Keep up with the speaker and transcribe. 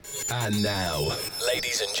And now,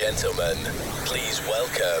 ladies and gentlemen, please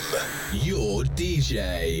welcome your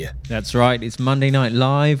DJ. That's right, it's Monday Night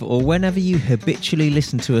Live, or whenever you habitually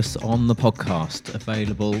listen to us on the podcast,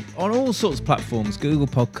 available on all sorts of platforms, Google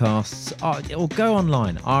Podcasts, or go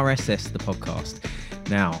online, RSS the podcast.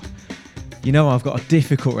 Now, you know I've got a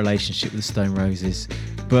difficult relationship with the Stone Roses,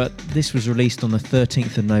 but this was released on the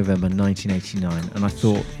 13th of November 1989, and I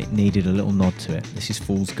thought it needed a little nod to it. This is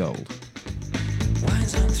Fool's Gold.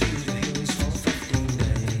 Winds on through the hills for 15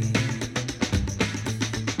 days.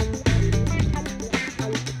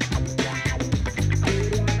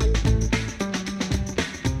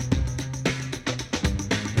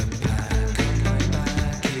 The back of my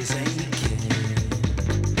back is aching.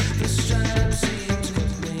 The strap seems to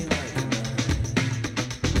cut me like a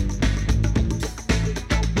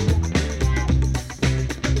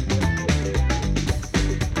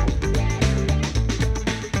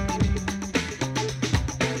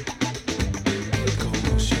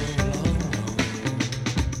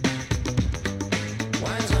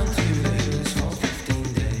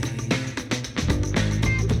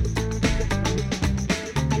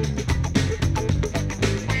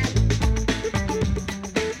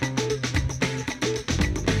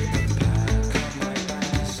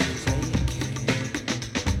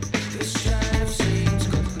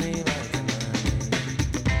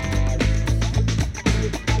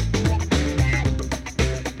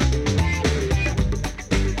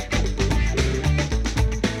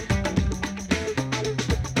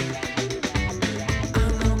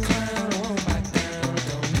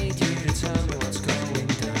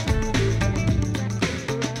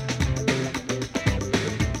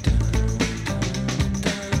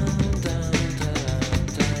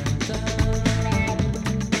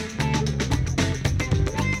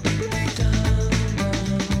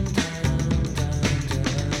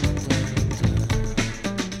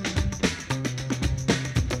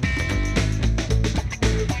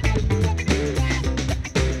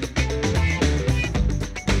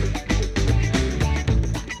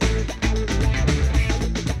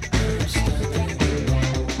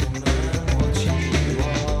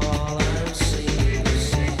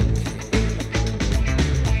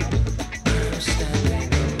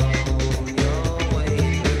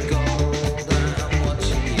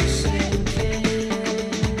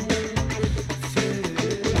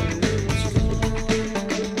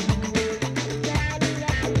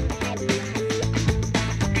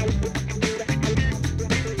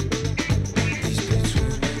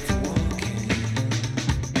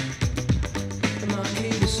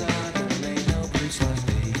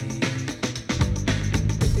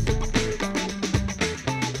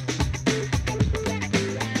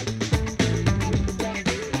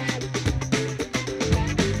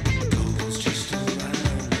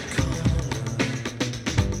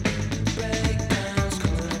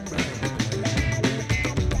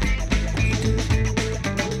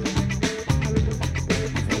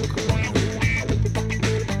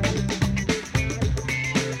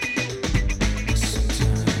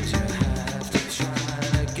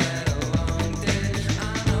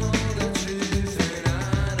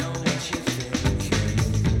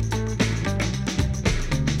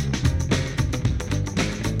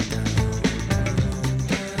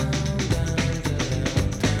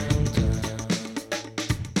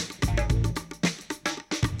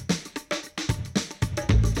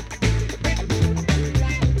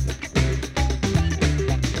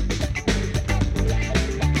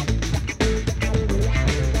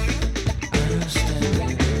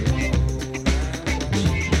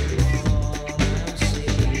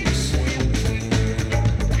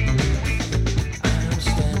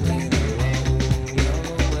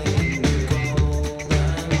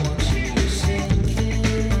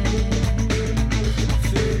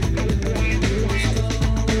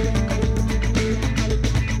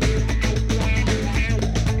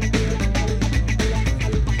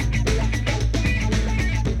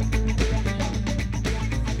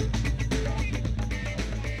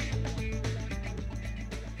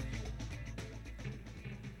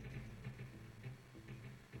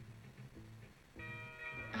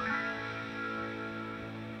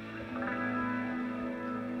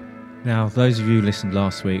Now, those of you who listened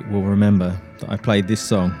last week will remember that I played this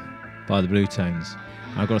song by the Blue Tones.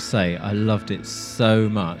 I've got to say, I loved it so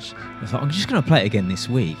much. I thought, I'm just going to play it again this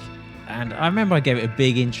week. And I remember I gave it a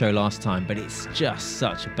big intro last time, but it's just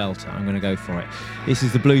such a belter. I'm going to go for it. This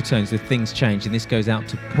is the Blue Tones with Things Change, and this goes out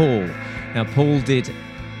to Paul. Now, Paul did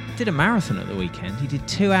a marathon at the weekend. He did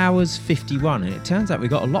 2 hours 51, and it turns out we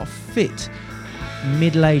got a lot of fit,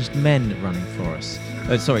 middle-aged men running for us.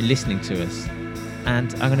 Listening to us.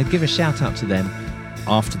 And I'm going to give a shout out to them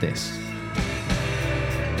after this.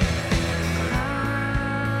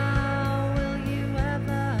 How will you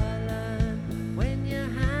ever learn when your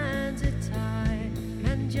hands are tied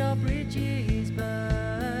and your bridges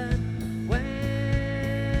burn?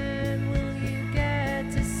 When will you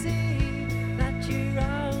get to see that your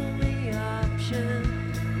only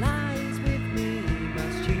option lies with me?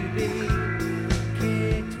 Must you be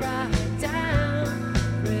kicked right down,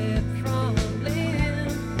 ripped from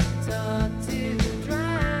limb, taught to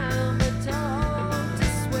drown? But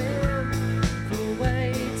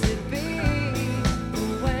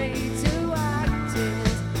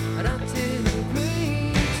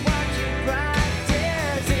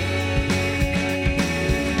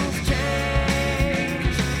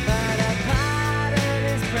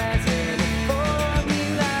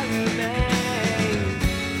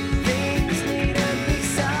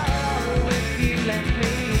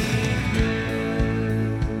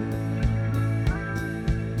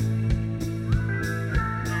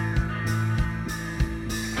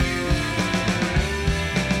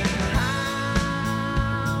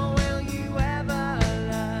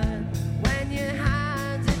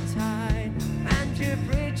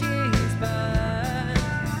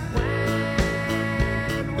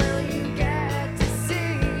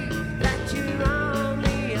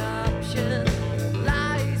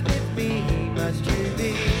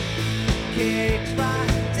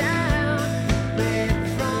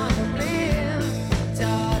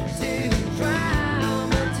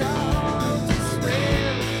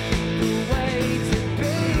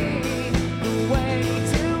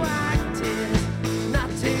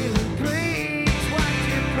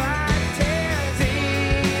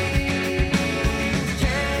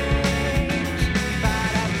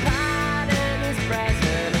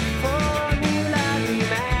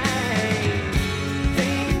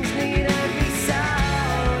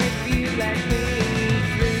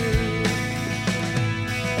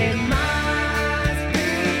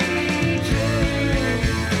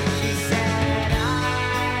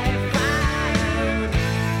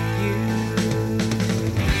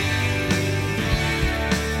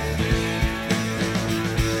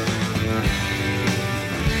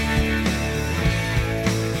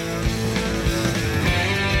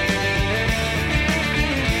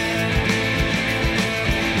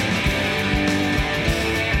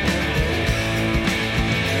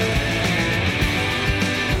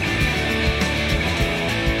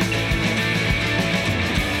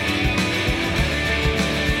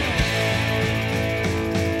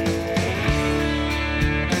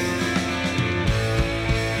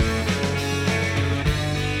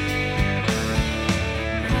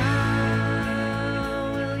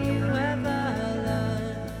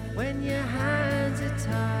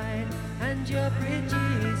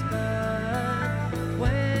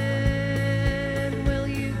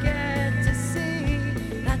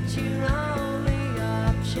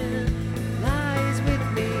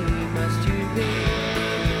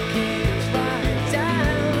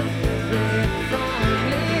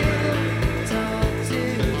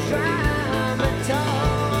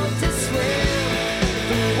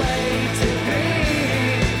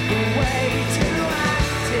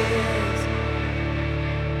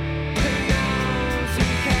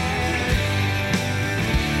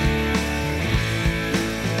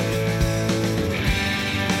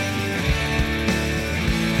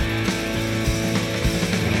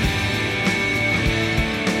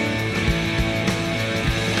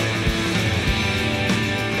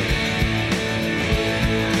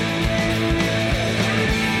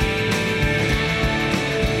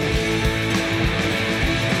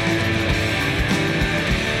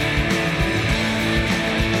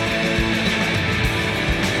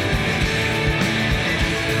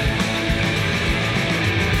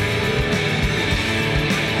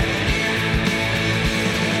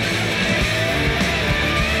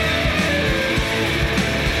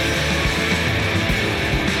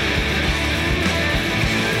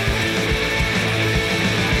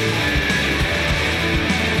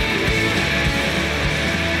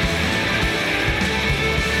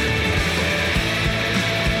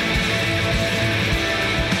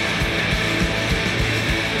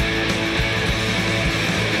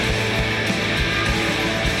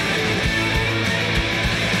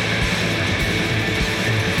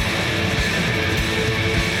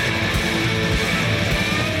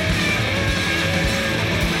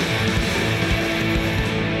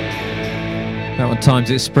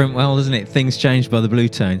Sometimes it's Sprintwell, doesn't it? Things Changed by the Blue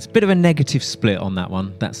Tones. Bit of a negative split on that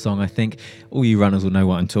one, that song, I think. All you runners will know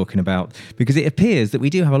what I'm talking about, because it appears that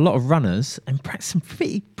we do have a lot of runners, and perhaps some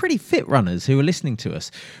pretty fit runners who are listening to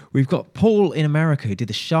us. We've got Paul in America who did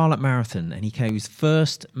the Charlotte Marathon, and he was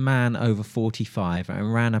first man over 45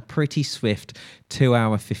 and ran a pretty swift 2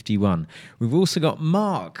 hour 51. We've also got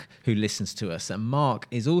Mark who listens to us, and Mark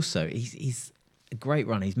is also, he's a great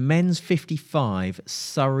runner. He's men's 55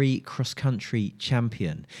 Surrey cross-country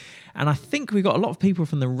champion. And I think we've got a lot of people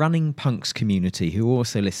from the running punks community who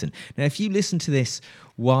also listen. Now, if you listen to this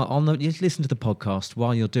you listen to the podcast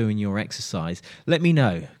while you're doing your exercise, let me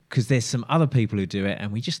know, because there's some other people who do it,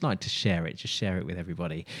 and we just like to share it. Just share it with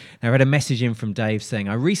everybody. Now, I had a message in from Dave saying,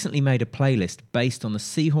 I recently made a playlist based on the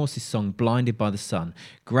Seahorses song Blinded by the Sun.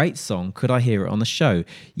 Great song. Could I hear it on the show?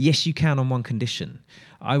 Yes, you can, on one condition.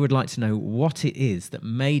 I would like to know what it is that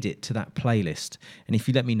made it to that playlist. And if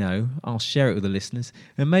you let me know, I'll share it with the listeners,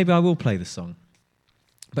 and maybe I will play the song.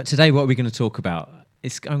 But today, what are we going to talk about?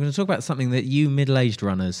 I'm going to talk about something that you middle-aged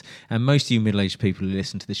runners and most of you middle-aged people who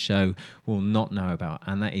listen to the show will not know about,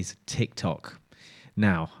 and that is TikTok.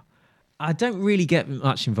 Now, I don't really get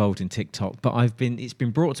much involved in TikTok, but it's been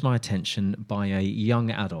brought to my attention by a young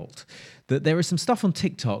adult that there is some stuff on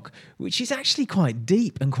TikTok which is actually quite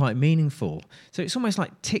deep and quite meaningful. So it's almost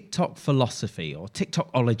like TikTok philosophy or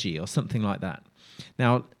Tok-ology or something like that.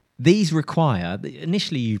 Now, these require,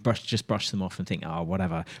 initially you just brush them off and think, oh,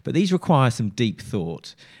 whatever, but these require some deep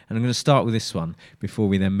thought. And I'm going to start with this one before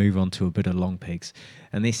we then move on to a bit of Long Pigs.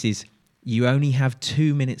 And this is, you only have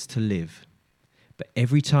 2 minutes to live, but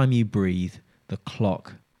every time you breathe, the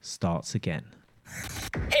clock starts again.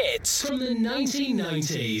 Hits from the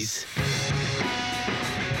 1990s.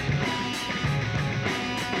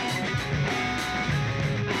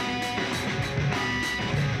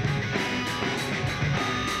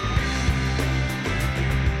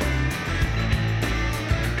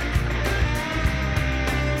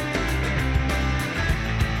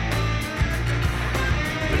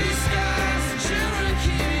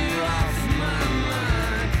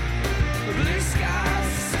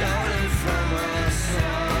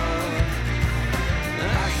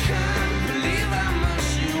 Can't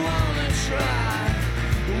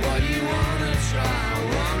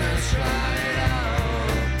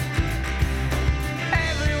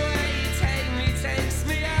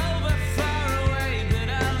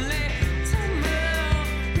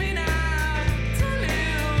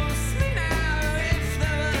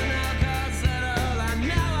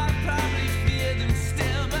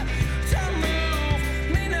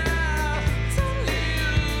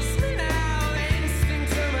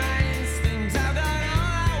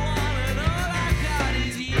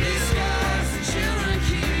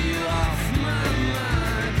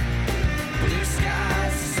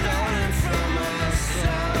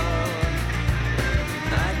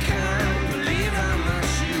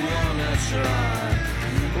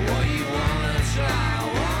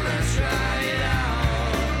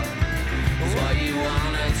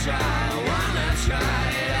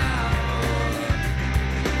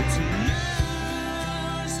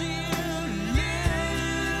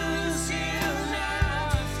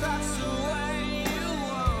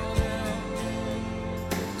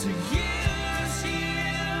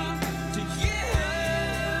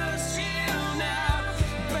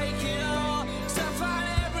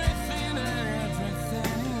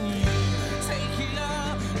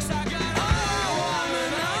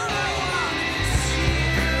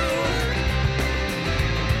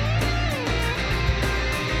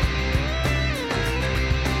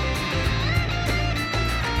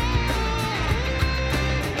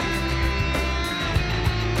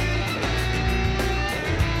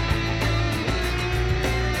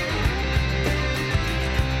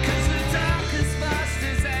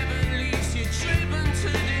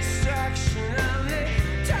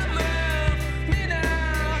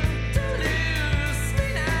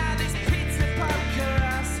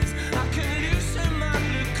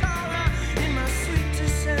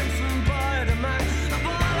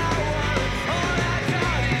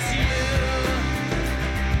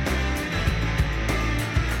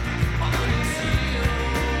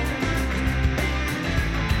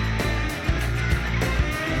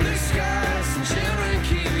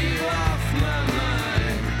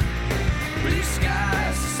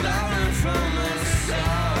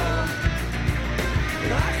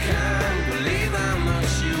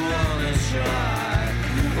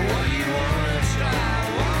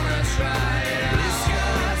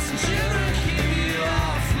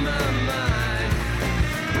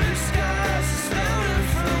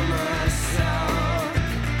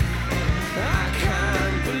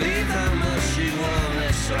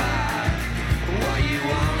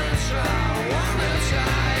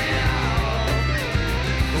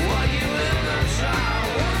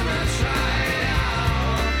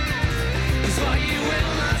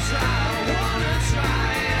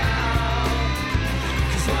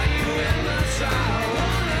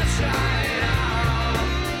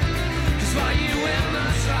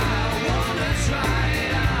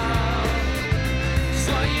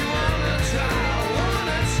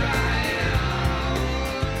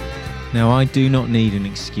Now, I do not need an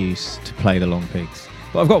excuse to play the Long Pigs,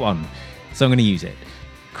 but I've got one, so I'm going to use it.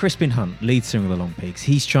 Crispin Hunt, lead singer of the Long Pigs,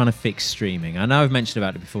 he's trying to fix streaming. I know I've mentioned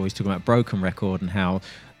about it before. He's talking about Broken Record and how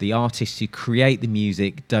the artists who create the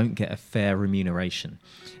music don't get a fair remuneration.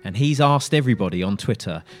 And he's asked everybody on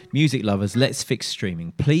Twitter, music lovers, let's fix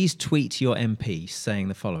streaming. Please tweet your MP saying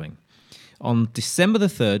the following. On December the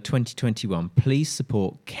 3rd, 2021, please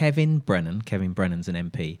support Kevin Brennan. Kevin Brennan's an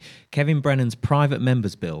MP. Kevin Brennan's private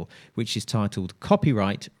members bill, which is titled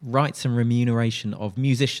Copyright, Rights and Remuneration of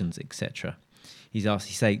Musicians, etc. He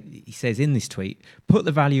says in this tweet, put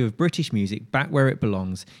the value of British music back where it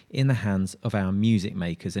belongs, in the hands of our music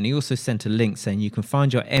makers. And he also sent a link saying you can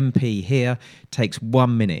find your MP here, takes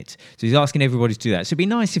 1 minute. So he's asking everybody to do that. So it'd be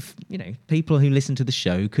nice if, people who listen to the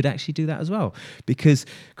show could actually do that as well. Because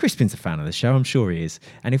Crispin's a fan of the show, I'm sure he is.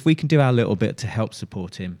 And if we can do our little bit to help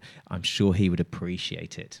support him, I'm sure he would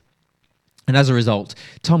appreciate it. And as a result,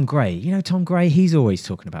 Tom Gray, Tom Gray, he's always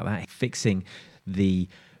talking about that, fixing the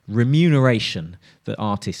remuneration that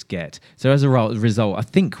artists get. So as a result, I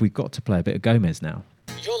think we've got to play a bit of Gomez now.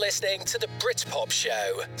 You're listening to the Britpop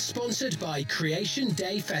Show, sponsored by Creation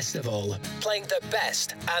Day Festival, playing the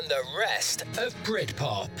best and the rest of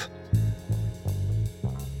Britpop.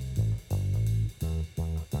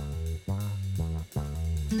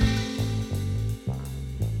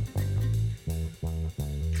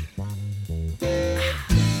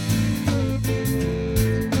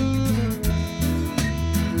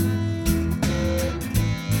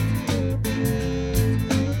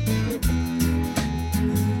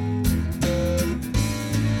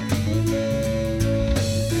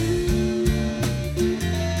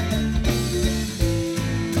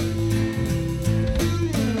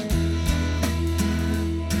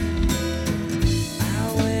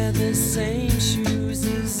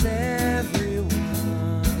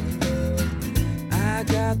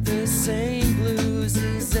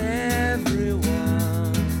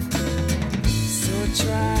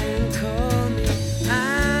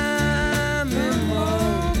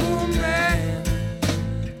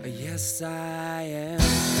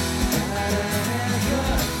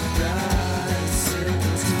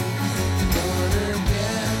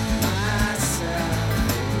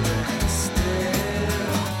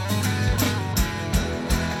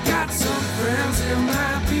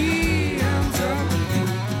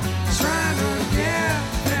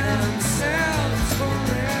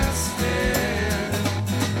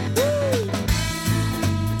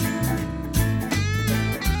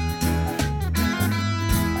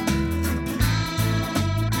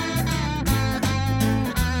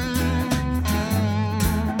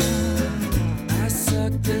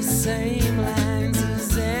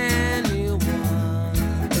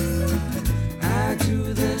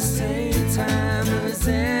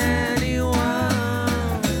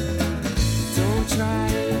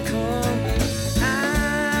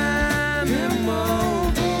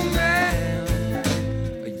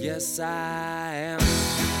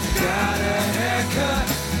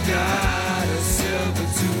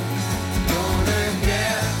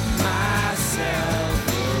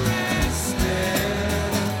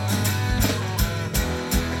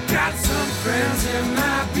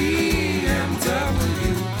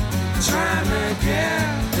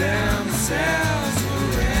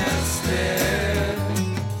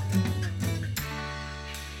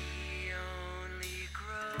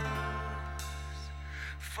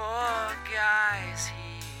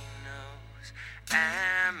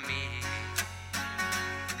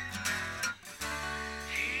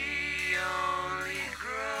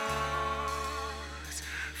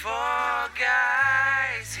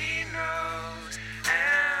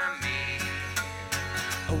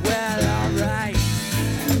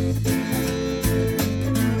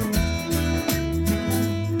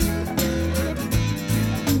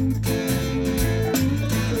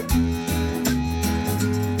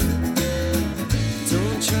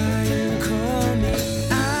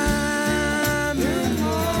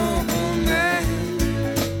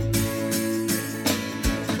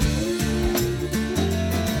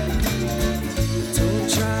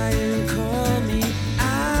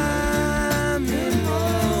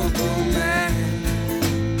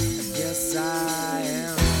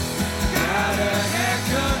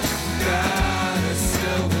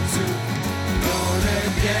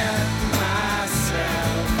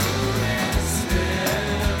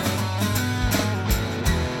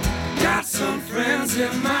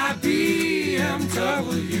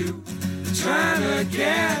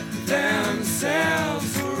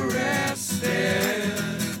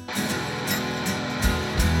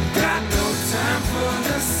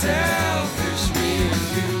 Selfish me and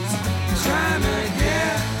you, trying to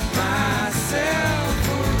get my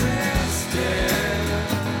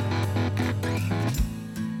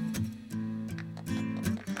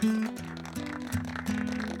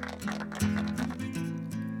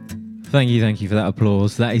Thank you for that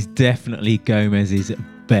applause. That is definitely Gomez's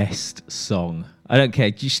best song. I don't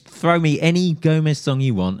care. Just throw me any Gomez song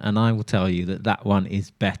you want and I will tell you that that one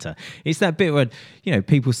is better. It's that bit where,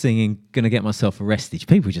 people singing, gonna get myself arrested.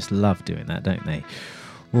 People just love doing that, don't they?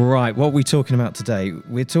 Right, what are we talking about today?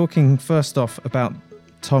 We're talking first off about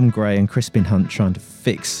Tom Gray and Crispin Hunt trying to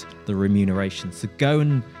fix The remuneration. So go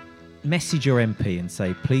and message your MP and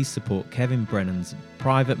say, please support Kevin Brennan's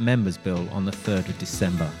private members bill on the 3rd of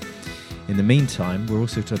December. In the meantime, we're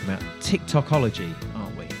also talking about Tok-ology,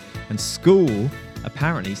 aren't we? And school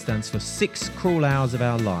apparently stands for 6 cruel hours of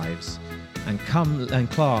our lives, and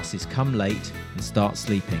class is come late and start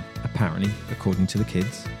sleeping, apparently, according to the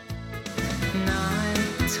kids.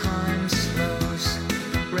 Night time slows,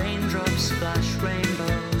 raindrops splash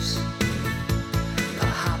rainbows.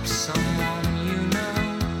 Perhaps someone you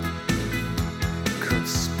know could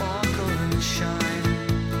sparkle and shine.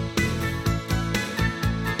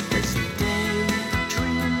 As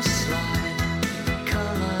daydreams slide,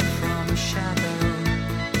 color from shadow.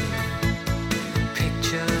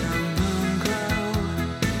 Picture the moon glow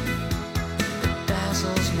that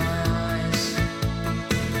dazzles my eyes.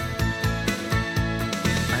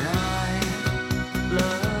 And I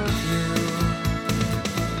love you.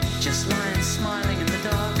 Just lying smiling in the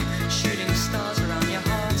dark, shooting stars around your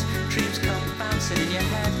heart. Dreams come bouncing in your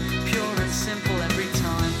head, pure and simple every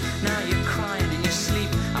time. Now you're crying in your sleep.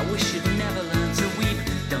 I wish you'd never learn to weep.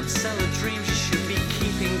 Don't sell the dreams you should be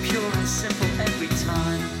keeping, pure and simple every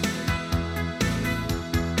time.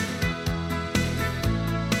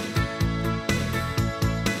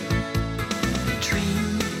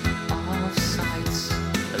 Dream of sights,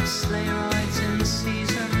 of sleigh rides in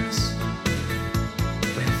seasons,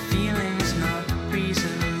 where feelings not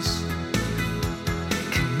reasons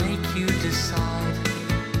can make you decide.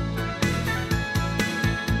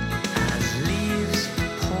 As leaves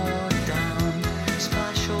pour down,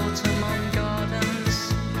 splash autumn on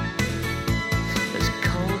gardens, as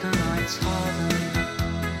colder nights harden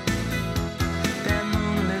their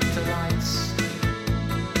moonlit delights.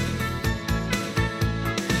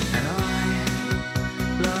 And I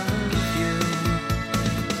love you.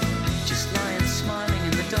 Just lying smiling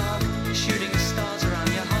in the dark, shooting stars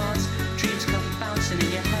around your heart. Dreams come bouncing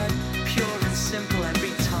in your head, pure and simple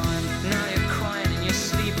every time. Now you're crying in your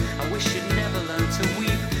sleep. I wish you'd never learn to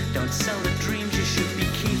weep. Don't sell the dreams you should be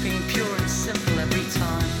keeping, pure and simple every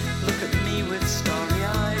time. Look at me with starry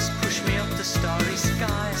eyes, push me up to starry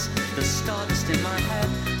skies. The stardust in my head,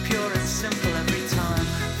 pure and simple every time.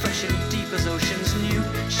 Fresh and deep as oceans new,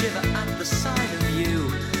 shiver at the sight of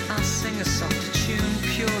you. I'll sing a soft tune,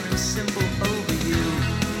 pure and simple over you.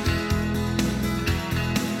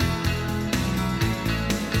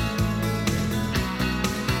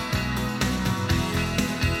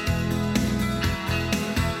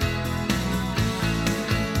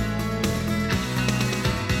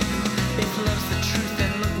 If love's the truth,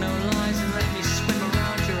 then look no lies and let me swim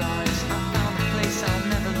around your eyes. I found a place I'll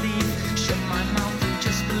never leave. Shut my mouth and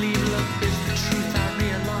just believe love is the truth I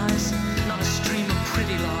realize. Not a stream of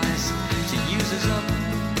pretty lies to use us up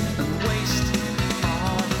and waste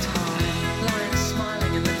our time. Lying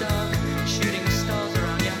smiling in the dark, shooting stars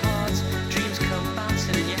around your heart. Dreams come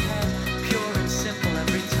bouncing in your head, pure and simple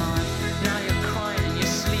every time. Now you're crying in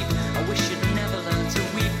your sleep. I wish you'd never learn to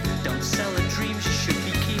weep. Don't sell the dreams you should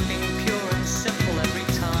be keeping, pure and simple every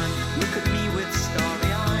time. Look at me with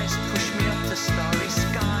starry eyes, push me up to starry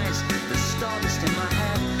skies. The stardust in my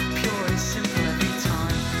head, pure and simple every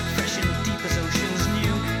time. Fresh and deep as oceans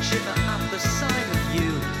new, shiver at the sight of you.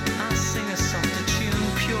 I sing a softer tune,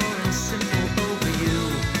 pure and simple over you.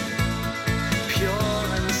 Pure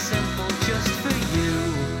and simple just for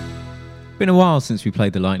you. Been a while since we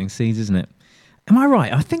played the Lightning Seeds, isn't it? Am I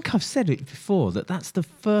right? I think I've said it before that that's the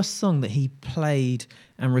first song that he played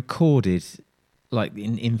and recorded like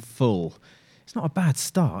in full. It's not a bad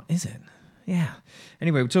start, is it? Yeah.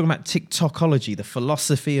 Anyway, we're talking about Tok-ology, the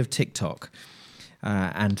philosophy of TikTok.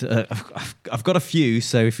 I've got a few,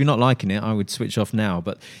 so if you're not liking it, I would switch off now.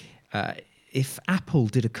 But if Apple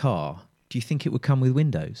did a car, do you think it would come with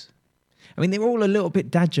Windows? I mean, they're all a little bit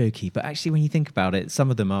dad jokey, but actually, when you think about it, some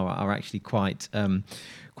of them are actually quite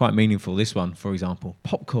meaningful. This one, for example,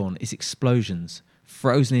 popcorn is explosions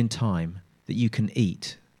frozen in time that you can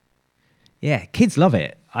eat. Yeah, kids love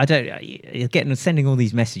it. You're sending all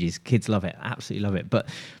these messages. Kids love it, absolutely love it. But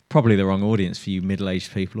probably the wrong audience for you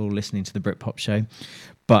middle-aged people all listening to the Britpop show.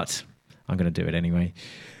 But I'm going to do it anyway.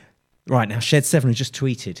 Right now, Shed7 has just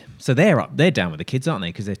tweeted. So they're down with the kids, aren't they?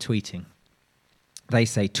 Because they're tweeting. They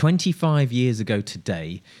say 25 years ago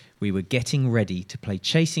today, we were getting ready to play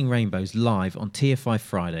Chasing Rainbows live on TFI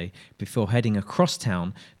Friday before heading across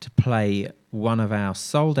town to play one of our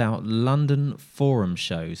sold-out London Forum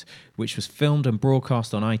shows, which was filmed and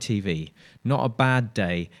broadcast on ITV. Not a bad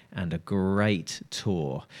day and a great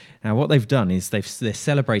tour. Now, what they've done is they're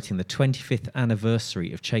celebrating the 25th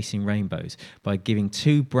anniversary of Chasing Rainbows by giving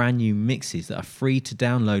 2 brand new mixes that are free to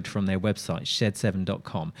download from their website,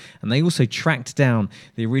 shed7.com. And they also tracked down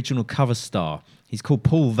the original cover star. He's called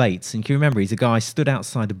Paul Vates, and you can remember he's a guy stood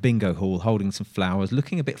outside a bingo hall holding some flowers,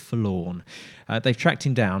 looking a bit forlorn. They've tracked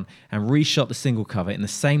him down and reshot the single cover in the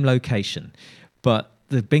same location. But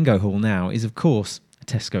the bingo hall now is, of course, a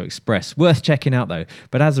Tesco Express. Worth checking out, though.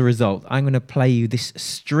 But as a result, I'm going to play you this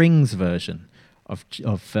strings version of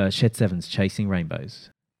Shed 7's Chasing Rainbows.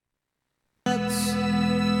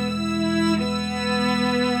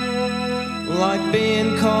 Like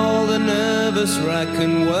being called a nervous wreck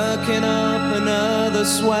and working up another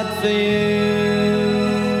sweat for you.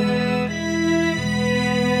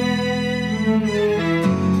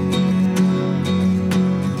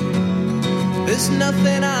 There's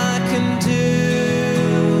nothing I can do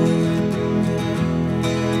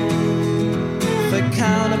for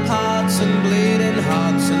counterparts and bleeding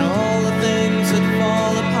hearts and all the things that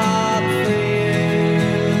fall apart for you.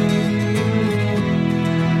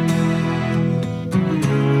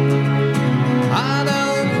 I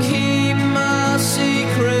don't keep my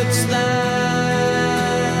secrets there.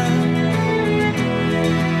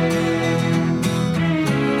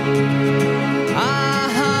 I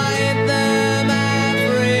hide them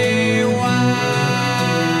everywhere.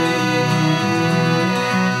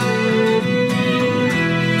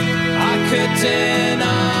 I could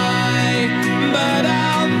deny, but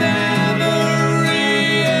I'll never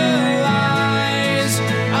realize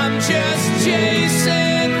I'm just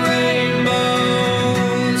chasing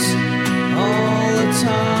rainbows all the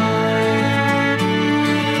time.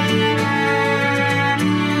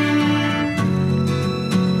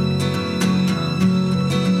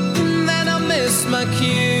 And then I miss my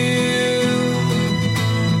cue.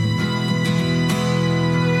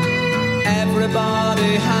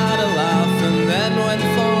 Everybody had a laugh and then went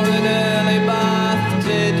for an early bath,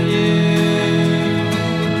 did you?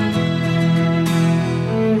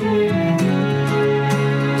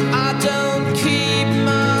 I don't keep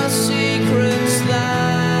my secrets there.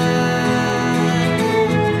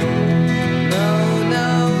 No,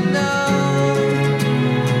 no, no.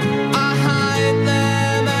 I hide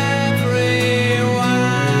them everywhere.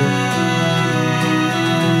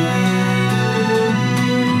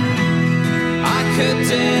 I could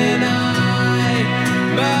deny,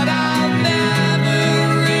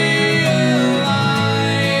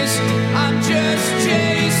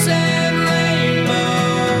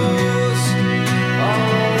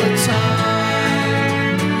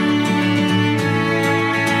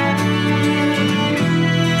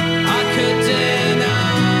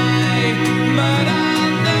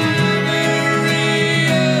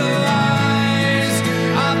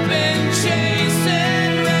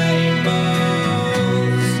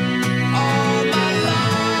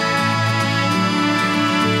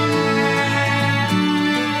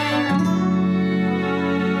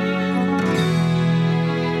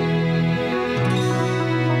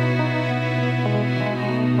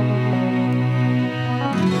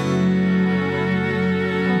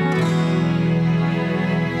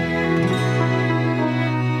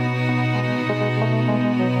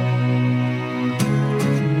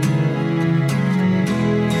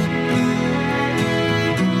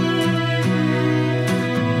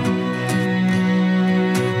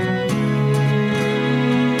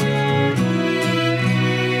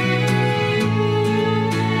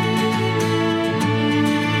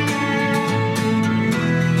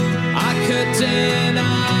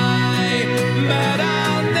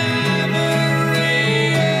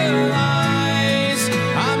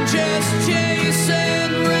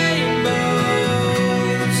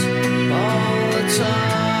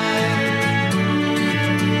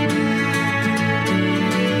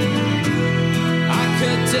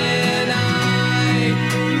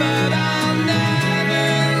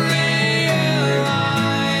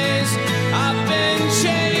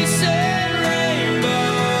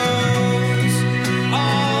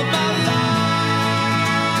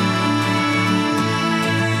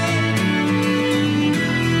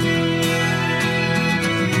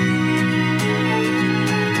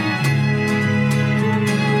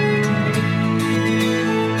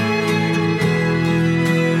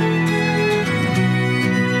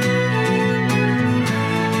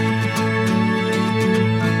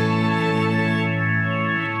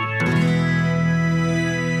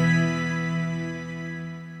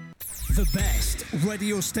 The best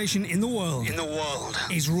radio station in the world.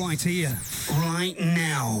 Is right here, right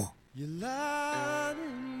now. You lie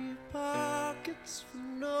in your pockets for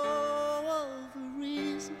no other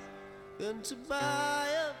reason than to buy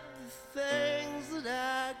up the things that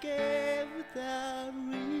I gave without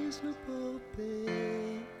reasonable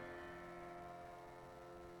pay.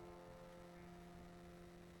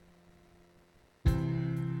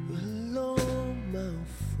 Hello, my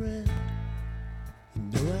friend. You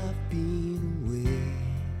know I've been away.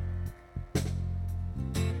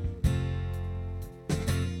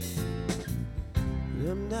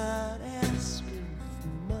 I'm not asking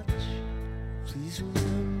for much. Please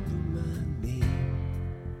remember my name.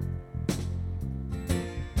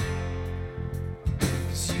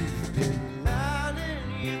 'Cause you've been lining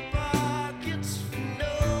your pockets for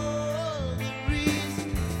no other reason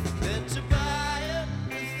than to buy up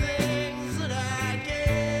the things that I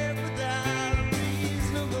gave without a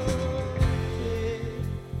reasonable pay.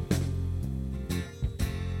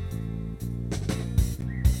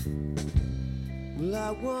 Well,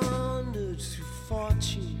 I wandered through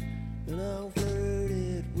fortune and I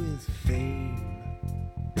flirted with fame.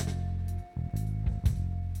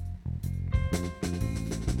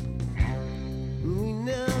 We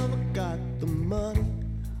never got the money,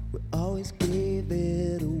 we always gave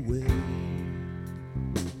it away.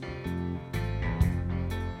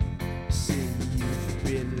 See, you've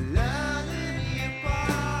been lining your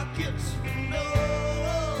pockets for no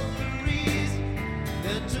other reason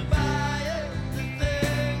than to buy up the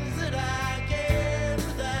things that I gave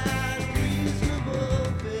without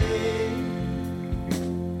reasonable pay.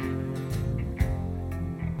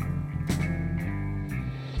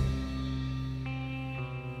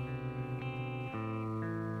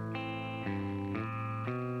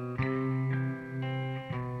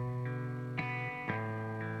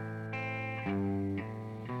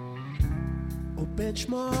 A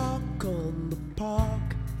benchmark on the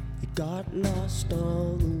park, you got lost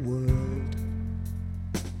on the world.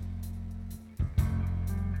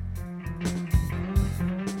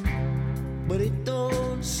 But it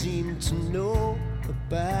don't seem to know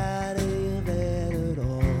about any of it at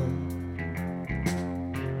all.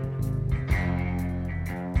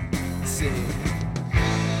 See,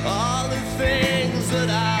 all the things that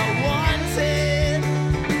I wanted,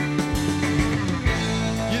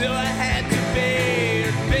 you know I had to pay,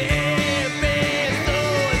 so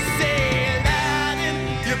I say that in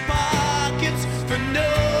your pockets for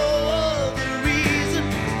no other reason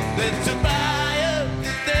than to buy up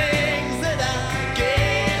the things that I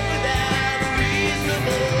gave without a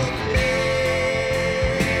reasonable pay.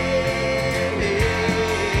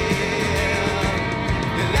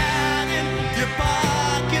 You lied in your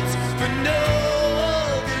pockets for no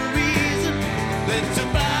other reason than to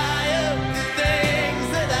buy up the things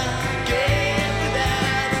that I gave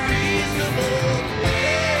without a reasonable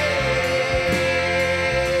pay.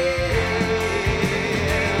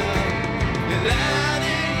 You lied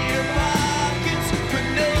in your pockets for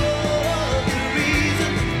no other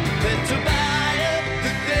reason than to buy up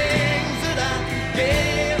the things that I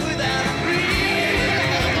gave without a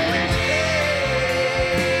reasonable pay.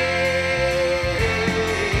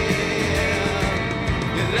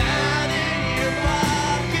 You lied in your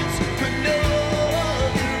pockets for no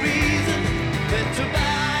other reason than to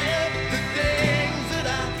buy up the things that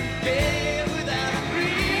I gave without a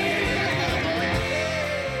reasonable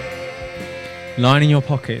pay. Line in your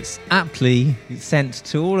pockets, aptly sent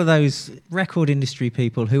to all of those record industry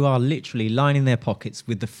people who are literally lining their pockets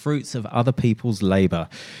with the fruits of other people's labour.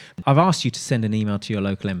 I've asked you to send an email to your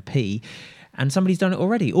local MP, and somebody's done it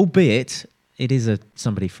already, albeit it is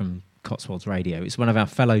somebody from Cotswolds Radio. It's one of our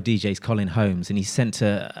fellow DJs, Colin Holmes, and he sent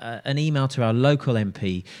an email to our local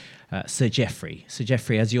MP, Sir Geoffrey. Sir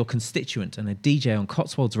Geoffrey, as your constituent and a DJ on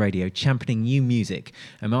Cotswolds Radio championing new music,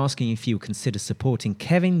 I'm asking if you would consider supporting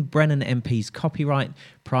Kevin Brennan MP's Copyright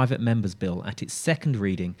Private Members Bill at its second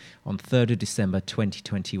reading on 3rd of December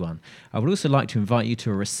 2021. I would also like to invite you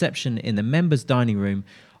to a reception in the Members' Dining Room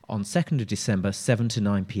on 2nd of December, 7 to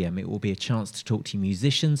 9 p.m. It will be a chance to talk to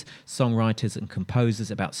musicians, songwriters and composers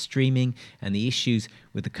about streaming and the issues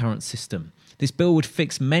with the current system. This bill would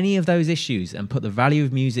fix many of those issues and put the value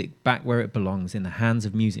of music back where it belongs, in the hands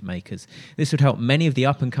of music makers. This would help many of the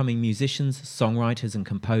up-and-coming musicians, songwriters and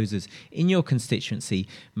composers in your constituency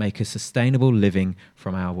make a sustainable living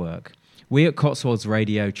from our work. We at Cotswolds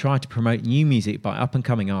Radio try to promote new music by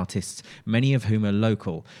up-and-coming artists, many of whom are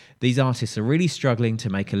local. These artists are really struggling to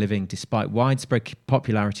make a living despite widespread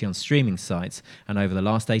popularity on streaming sites, and over the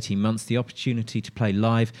last 18 months, the opportunity to play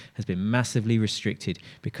live has been massively restricted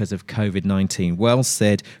because of COVID-19. Well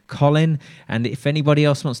said, Colin. And if anybody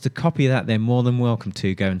else wants to copy that, they're more than welcome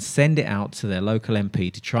to go and send it out to their local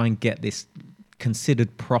MP to try and get this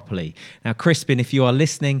considered properly. Now, Crispin, if you are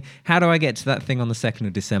listening, how do I get to that thing on the 2nd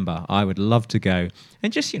of December? I would love to go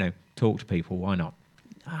and just, talk to people. Why not?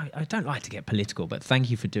 I don't like to get political, but thank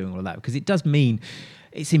you for doing all of that, because it does mean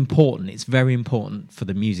it's important. It's very important for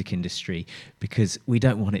the music industry, because we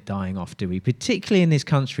don't want it dying off, do we? Particularly in this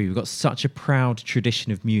country, we've got such a proud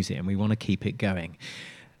tradition of music and we want to keep it going.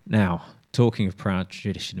 Now, talking of proud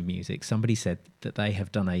tradition of music, somebody said that they have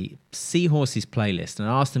done a Seahorses playlist, and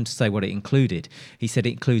I asked them to say what it included. He said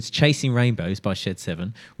it includes Chasing Rainbows by Shed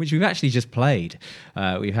 7, which we've actually just played.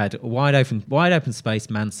 We've had Wide Open Space,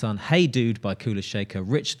 Mansun, Hey Dude by Cooler Shaker,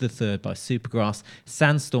 Richard III by Supergrass,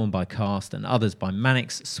 Sandstorm by Cast, and others by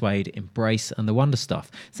Mannix, Suede, Embrace, and The Wonder Stuff.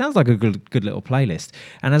 Sounds like a good little playlist.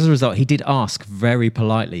 And as a result, he did ask very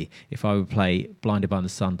politely if I would play Blinded by the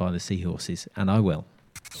Sun by the Seahorses, and I will.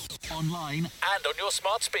 Online And on your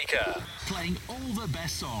smart speaker. playing all the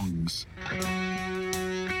best songs.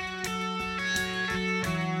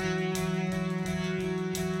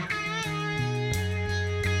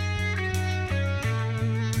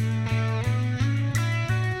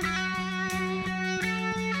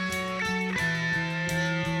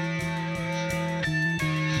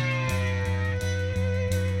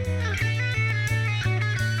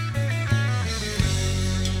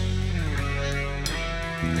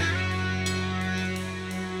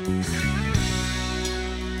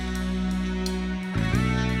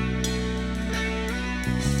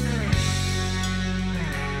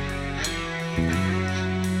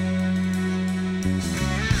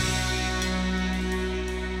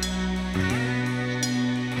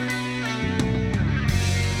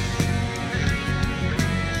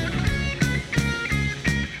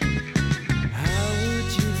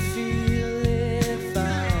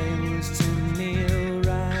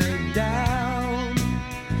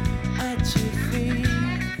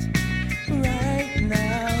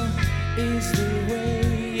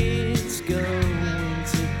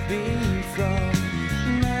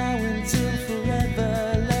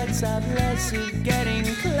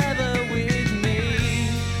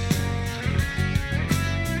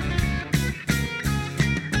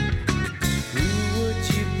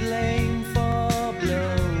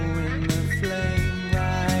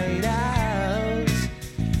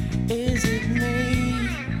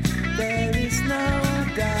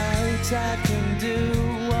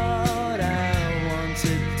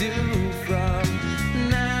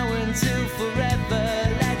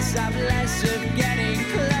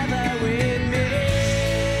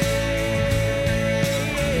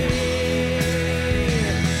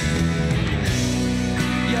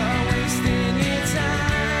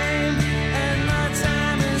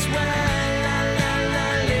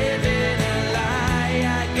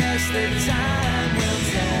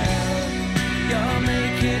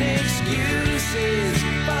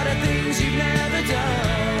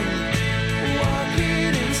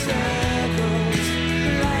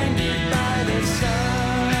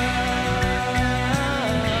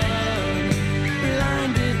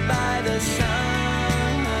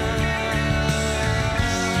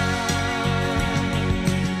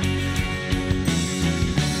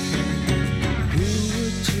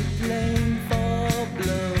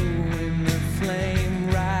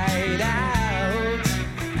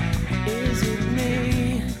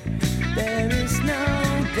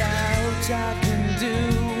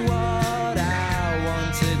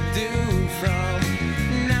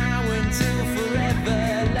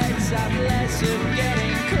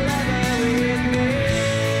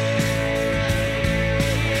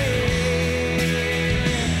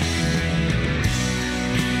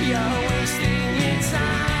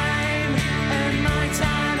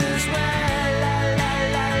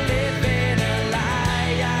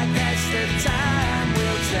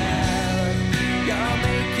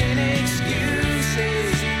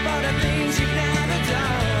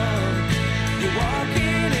 You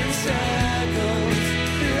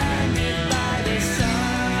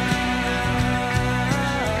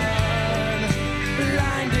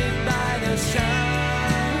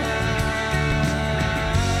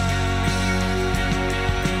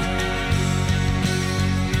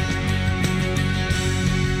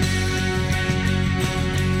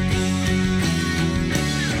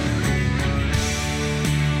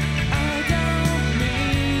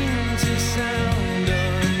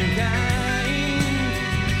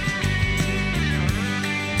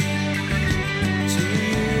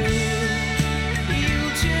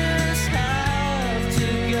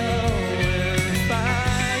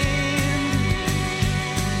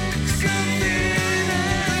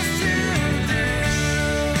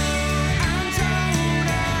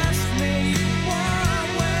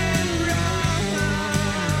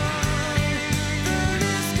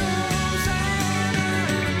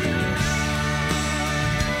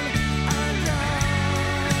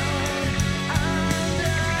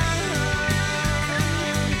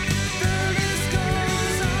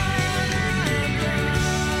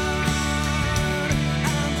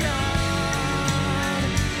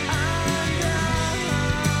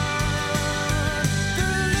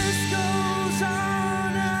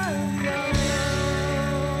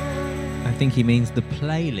think he means the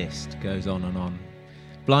playlist goes on and on.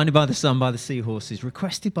 Blinded by the Sun by the Seahorses,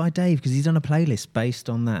 requested by Dave because he's done a playlist based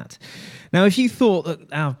on that. Now, if you thought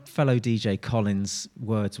that our fellow DJ Colin's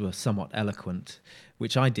words were somewhat eloquent,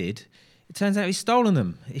 which I did, it turns out he's stolen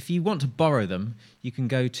them. If you want to borrow them, you can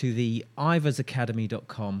go to the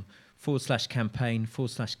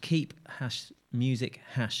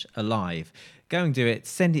iversacademy.com/campaign/keep-music-alive. Go and do it.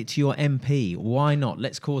 Send it to your MP. Why not?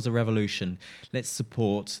 Let's cause a revolution. Let's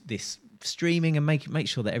support this streaming and make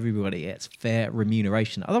sure that everybody gets fair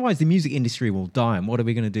remuneration. Otherwise, the music industry will die, and what are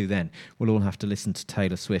we going to do then? We'll all have to listen to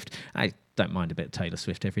Taylor Swift. I don't mind a bit of Taylor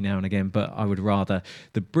Swift every now and again, but I would rather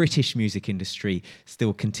the British music industry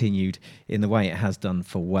still continued in the way it has done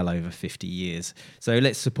for well over 50 years. So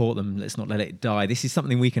let's support them. Let's not let it die. This is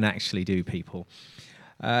something we can actually do, people.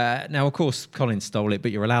 Now, of course, Colin stole it,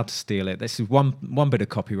 but you're allowed to steal it. This is one bit of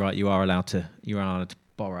copyright you are allowed to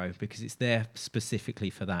borrow because it's there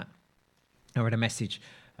specifically for that. I read a message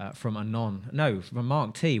from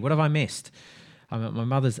Mark T. What have I missed? I'm at my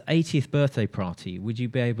mother's 80th birthday party. Would you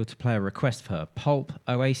be able to play a request for her? Pulp,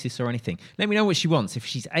 Oasis, or anything? Let me know what she wants. If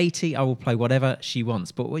she's 80, I will play whatever she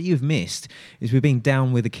wants. But what you've missed is we're being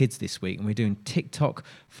down with the kids this week, and we're doing Tik Tok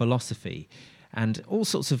philosophy and all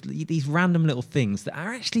sorts of these random little things that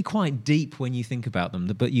are actually quite deep when you think about them,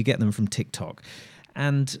 but you get them from TikTok.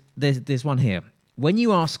 And there's one here. When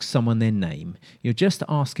you ask someone their name, you're just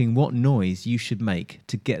asking what noise you should make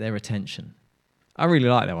to get their attention. I really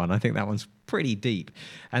like that one. I think that one's pretty deep.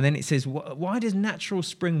 And then it says, why does natural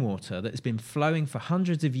spring water that has been flowing for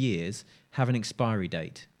hundreds of years have an expiry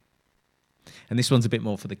date? And this one's a bit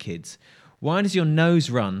more for the kids. Why does your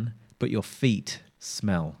nose run, but your feet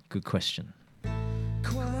smell? Good question.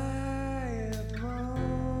 Quiet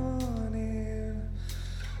morning,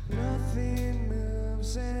 nothing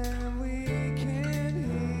moves and we can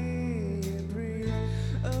hear it breathe.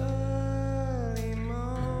 Early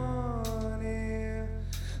morning,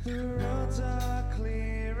 the roads are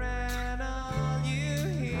clear and all you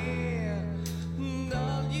hear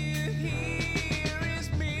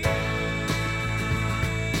is me.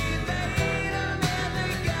 They don't ever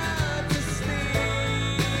got to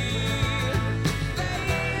sleep. They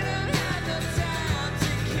don't have the time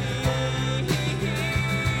to keep.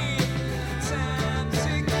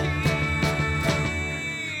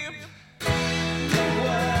 The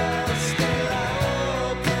world's still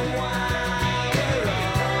open while we're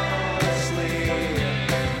all asleep.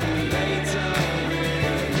 They don't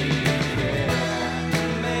really care.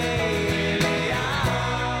 Maybe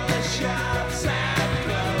all the shops have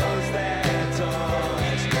closed their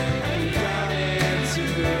doors and gone into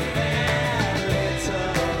their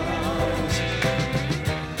little homes.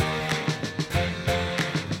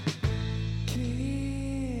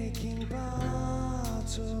 Kicking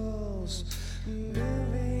bottles,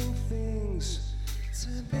 moving things to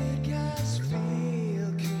make us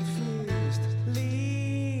feel confused,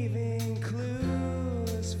 leaving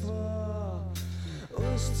clues for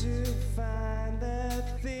us to find the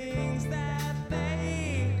things that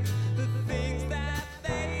they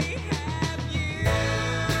have used.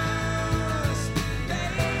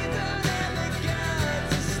 They don't ever get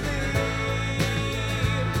to sleep.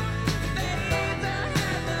 They don't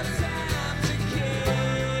have the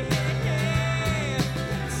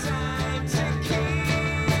time to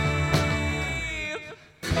keep.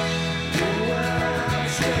 The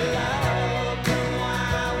world's still open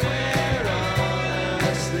while we're all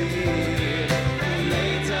asleep.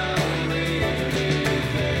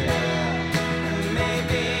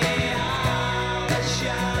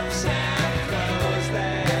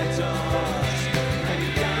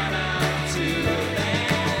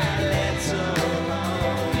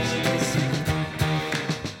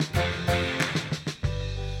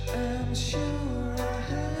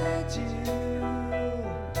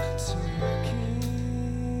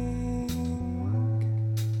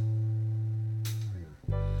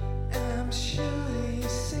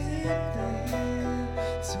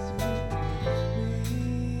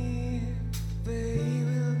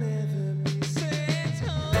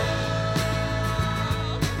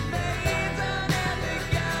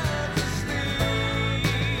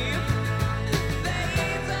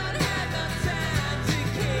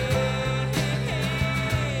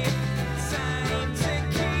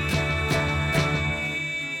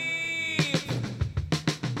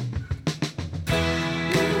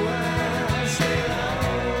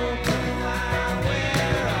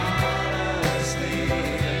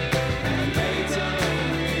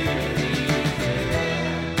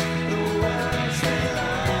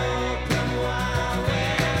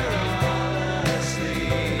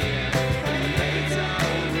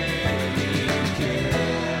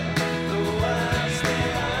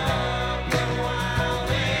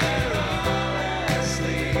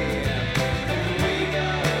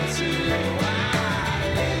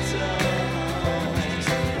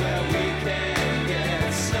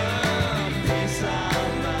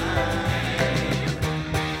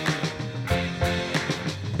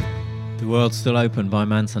 World's Still Open by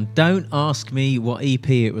Manson. Don't ask me what EP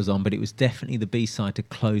it was on, but it was definitely the B-side to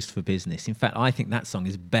Closed for Business. In fact, I think that song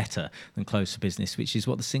is better than Closed for Business, which is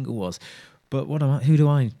what the single was. But what do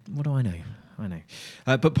I know? I know.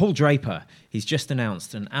 But Paul Draper, he's just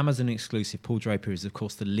announced an Amazon exclusive. Paul Draper is, of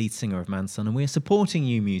course, the lead singer of Manson, and we're supporting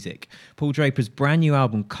new music. Paul Draper's brand new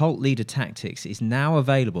album, Cult Leader Tactics, is now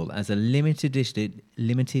available as a limited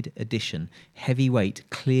edition heavyweight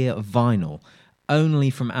clear vinyl, only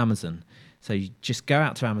from Amazon. So you just go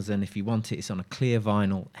out to Amazon if you want it. It's on a clear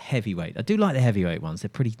vinyl heavyweight. I do like the heavyweight ones. They're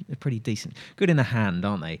pretty decent. Good in the hand,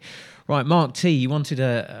 aren't they? Right, Mark T, you wanted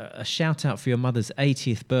a shout out for your mother's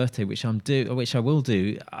 80th birthday, which I will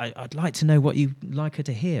do. I'd like to know what you'd like her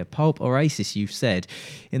to hear. Pulp or Oasis, you've said.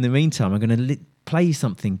 In the meantime, I'm going to play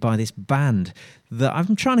something by this band that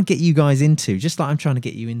I'm trying to get you guys into, just like I'm trying to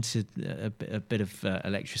get you into a bit of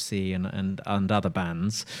Electricity and other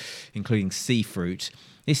bands, including Seafruit.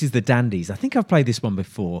 This is the Dandies. I think I've played this one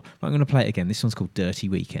before, but I'm going to play it again. This one's called Dirty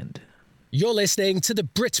Weekend. You're listening to the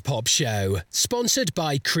Britpop Show, sponsored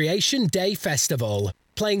by Creation Day Festival,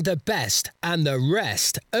 playing the best and the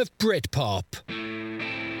rest of Britpop.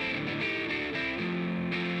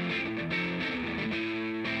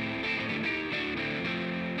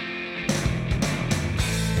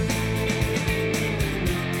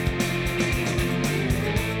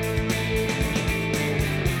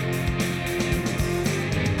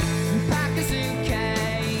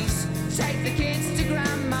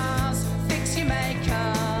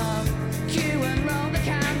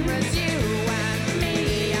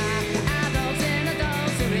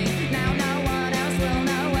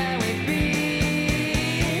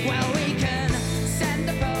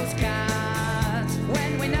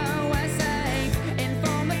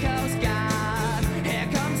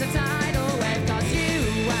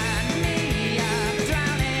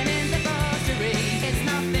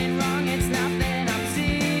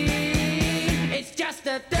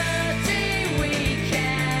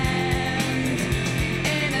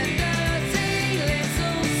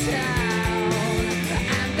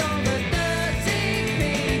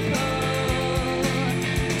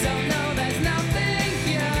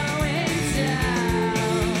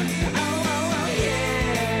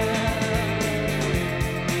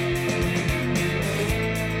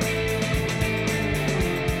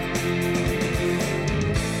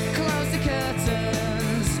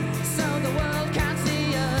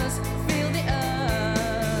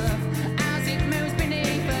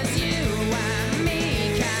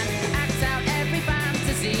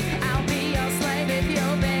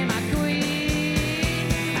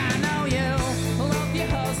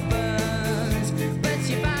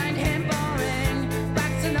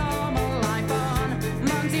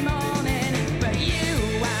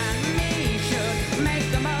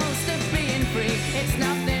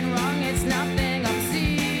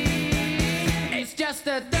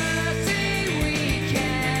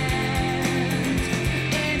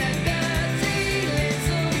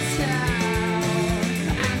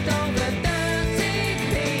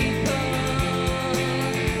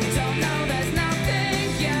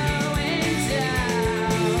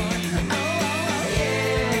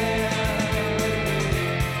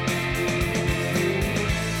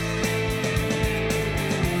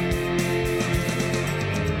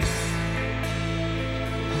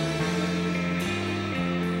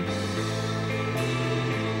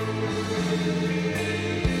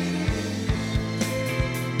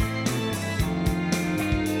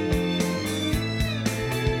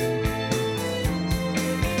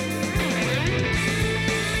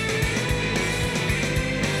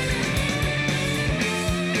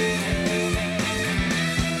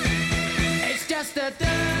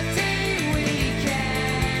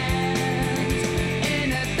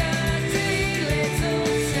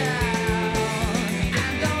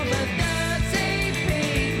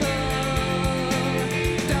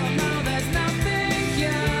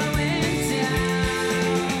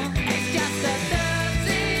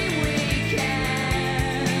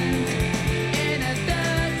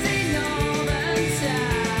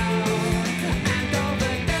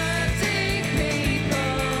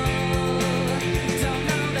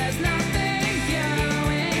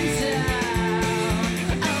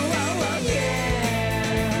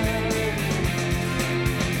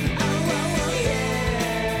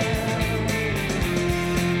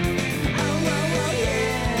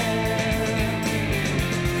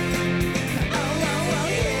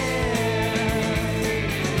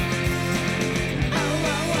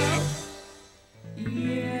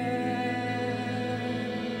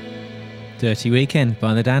 Dirty Weekend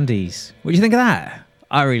by the Dandies. What do you think of that?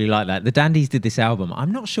 I really like that. The Dandies did this album.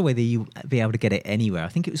 I'm not sure whether you'll be able to get it anywhere. I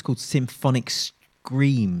think it was called Symphonic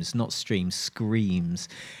Screams, not Streams, Screams.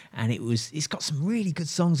 And it's got some really good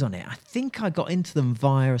songs on it. I think I got into them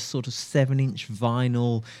via a sort of 7-inch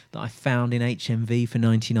vinyl that I found in HMV for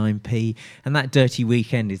 99p. And that Dirty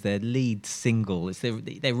Weekend is their lead single. It's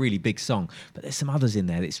their really big song. But there's some others in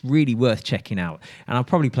there that's really worth checking out. And I'll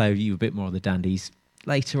probably play with you a bit more of the Dandies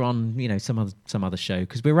later on, some other show,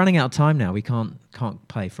 because we're running out of time now. We can't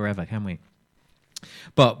play forever, can we?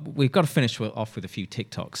 But we've got to finish off with a few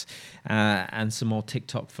TikToks and some more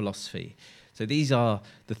TikTok philosophy. So these are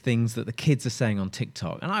the things that the kids are saying on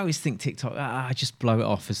TikTok, and I always think TikTok, I just blow it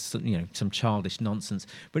off as some childish nonsense,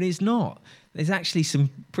 but it's not. There's actually some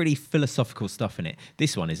pretty philosophical stuff in it.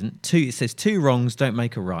 This one isn't. It says 2 wrongs don't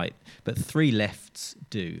make a right, but 3 lefts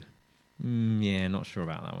do. Yeah, not sure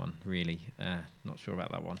about that one, really. Not sure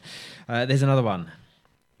about that one. There's another one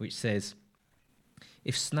which says,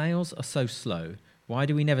 if snails are so slow, why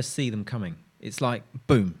do we never see them coming? It's like,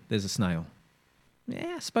 boom, there's a snail.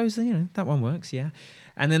 Yeah, I suppose, that one works, yeah.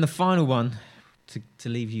 And then the final one, to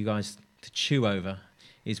leave you guys to chew over,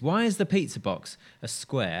 is why is the pizza box a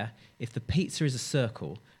square if the pizza is a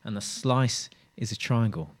circle and the slice is a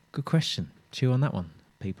triangle? Good question. Chew on that one,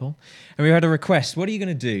 people. And we had a request. What are you going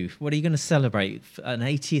to do? What are you going to celebrate an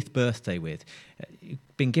 80th birthday with? You've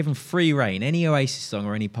been given free reign, any Oasis song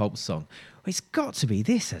or any Pulp song. Well, it's got to be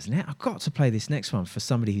this, hasn't it? I've got to play this next one for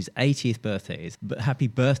somebody whose 80th birthday is. But happy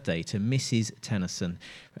birthday to Mrs. Tennyson.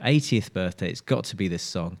 80th birthday, it's got to be this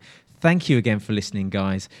song. Thank you again for listening,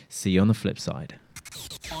 guys. See you on the flip side.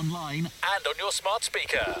 Online And on your smart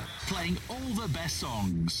speaker. playing all the best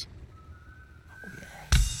songs.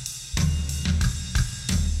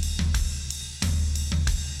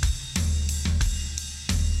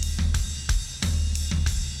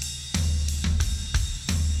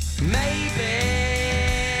 Maybe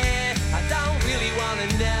I don't really wanna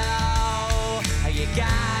know how your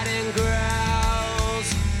garden grows,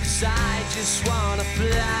 'cause I just wanna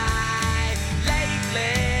fly.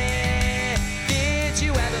 Lately, did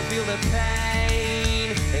you ever feel the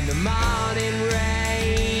pain in the morning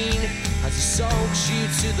rain as it soaks you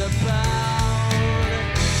to the bone?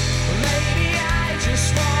 Well, maybe I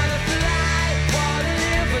just wanna fly, wanna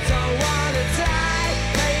live but don't wanna die.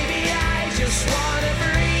 Maybe I just wanna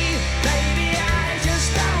breathe. Maybe I just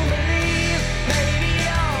don't believe. Maybe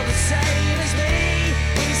you're the same as me.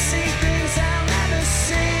 We see things I'll never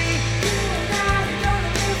see. You and I are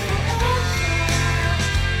gonna live forever.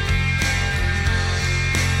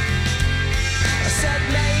 I said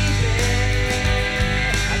maybe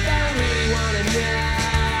I don't really wanna know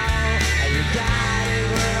how your garden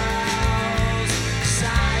grows, 'cause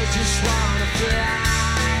I just want